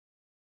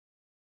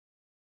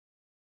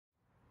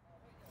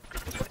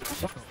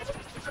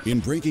In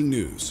breaking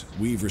news,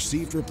 we've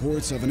received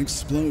reports of an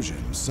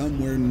explosion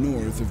somewhere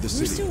north of the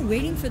city. We're still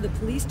waiting for the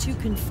police to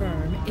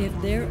confirm if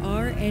there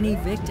are any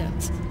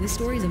victims. This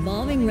story is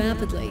evolving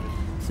rapidly.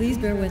 Please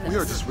bear with us. We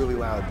heard this really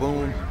loud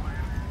boom.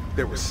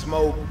 There was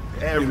smoke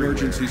everywhere.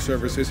 Emergency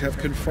services have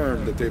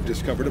confirmed that they've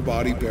discovered a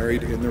body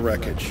buried in the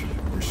wreckage.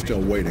 We're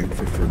still waiting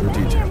for further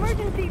details.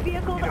 Emergency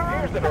vehicles It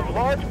appears that a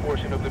large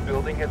portion of the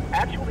building has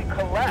actually In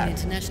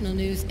collapsed. international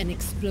news, an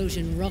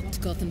explosion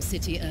rocked Gotham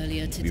City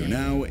earlier today. We are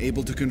now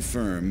able to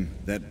confirm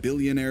that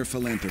billionaire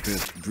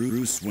philanthropist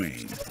Bruce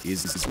Wayne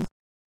is...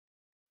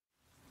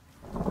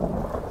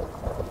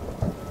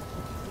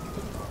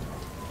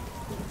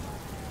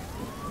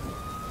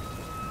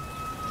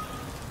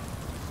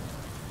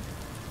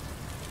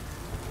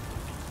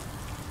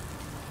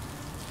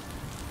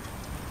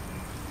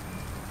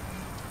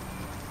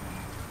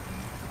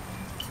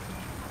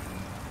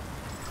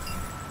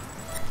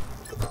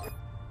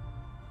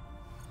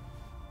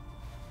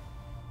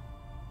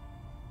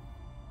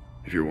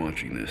 If you're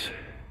watching this,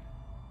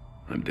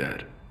 I'm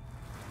dead.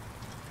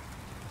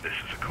 This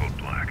is a code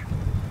black.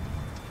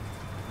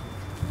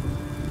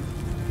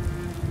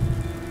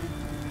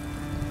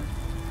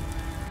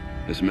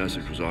 This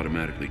message was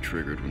automatically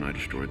triggered when I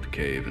destroyed the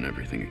cave and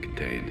everything it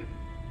contained.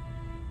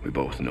 We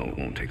both know it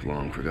won't take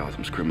long for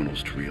Gotham's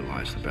criminals to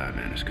realize the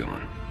Batman is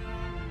gone.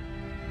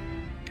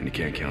 And you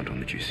can't count on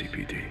the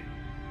GCPD.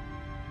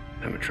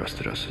 Haven't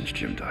trusted us since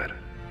Jim died.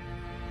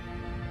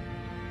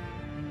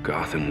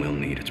 Gotham will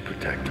need its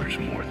protectors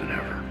more than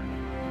ever.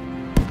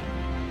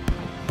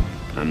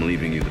 I'm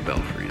leaving you the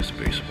Belfry as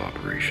base of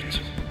operations.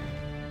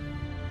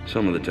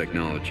 Some of the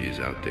technology is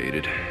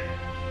outdated,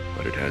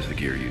 but it has the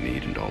gear you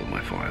need and all of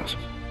my files.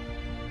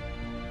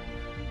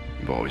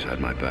 You've always had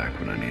my back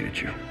when I needed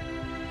you.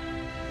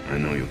 I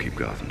know you'll keep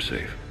Gotham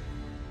safe.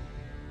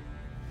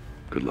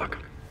 Good luck.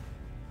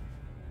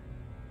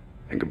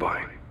 And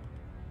goodbye.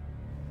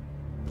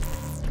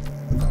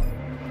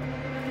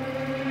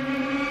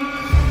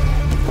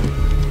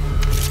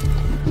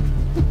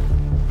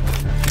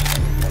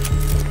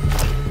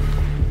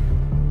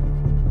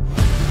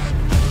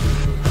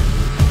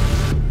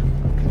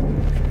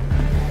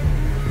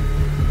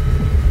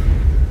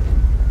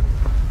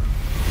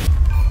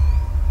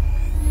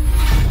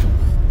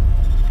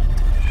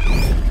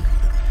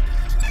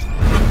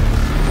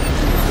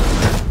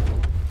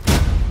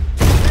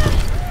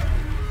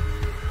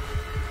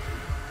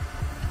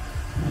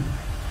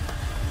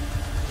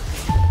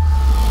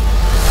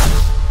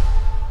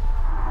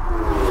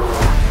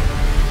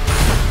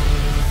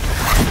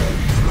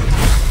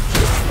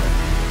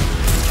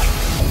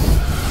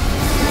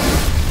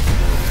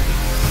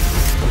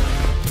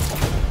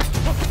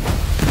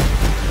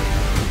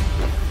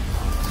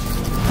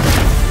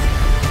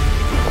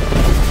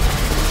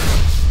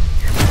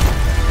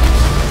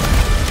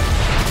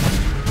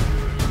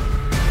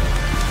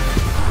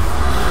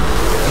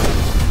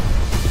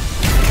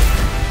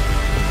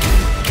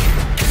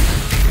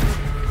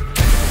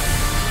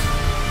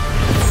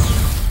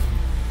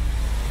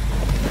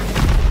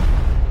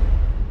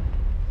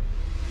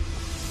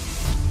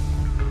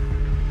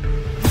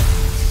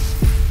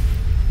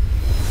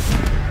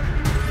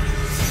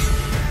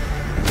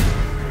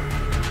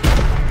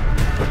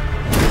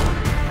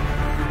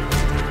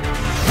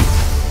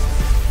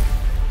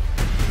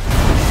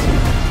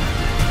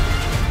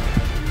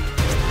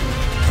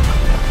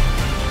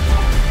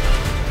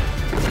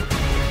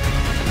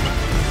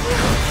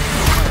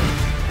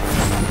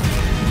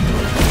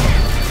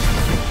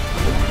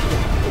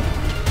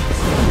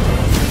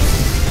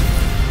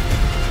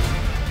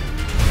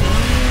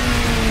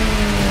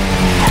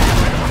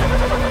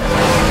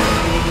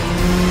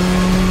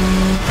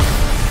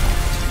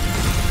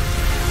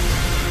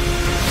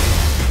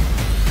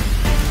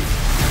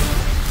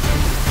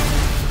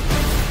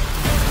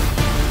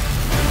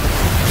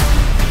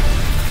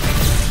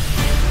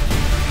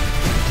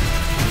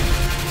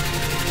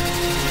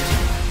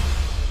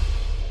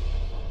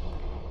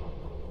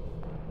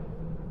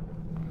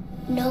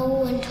 No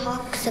one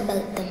talks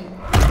about them.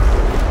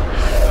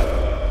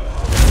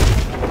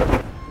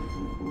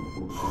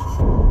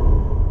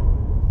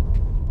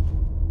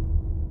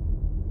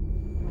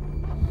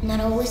 Not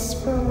a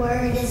whisper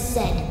word is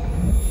said.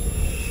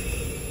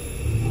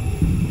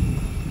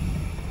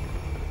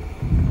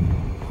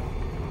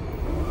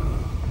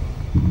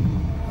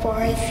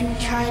 For if you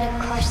try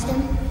to crush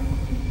them,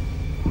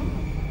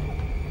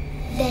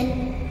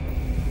 then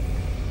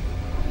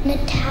the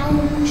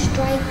town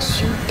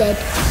strikes you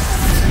dead.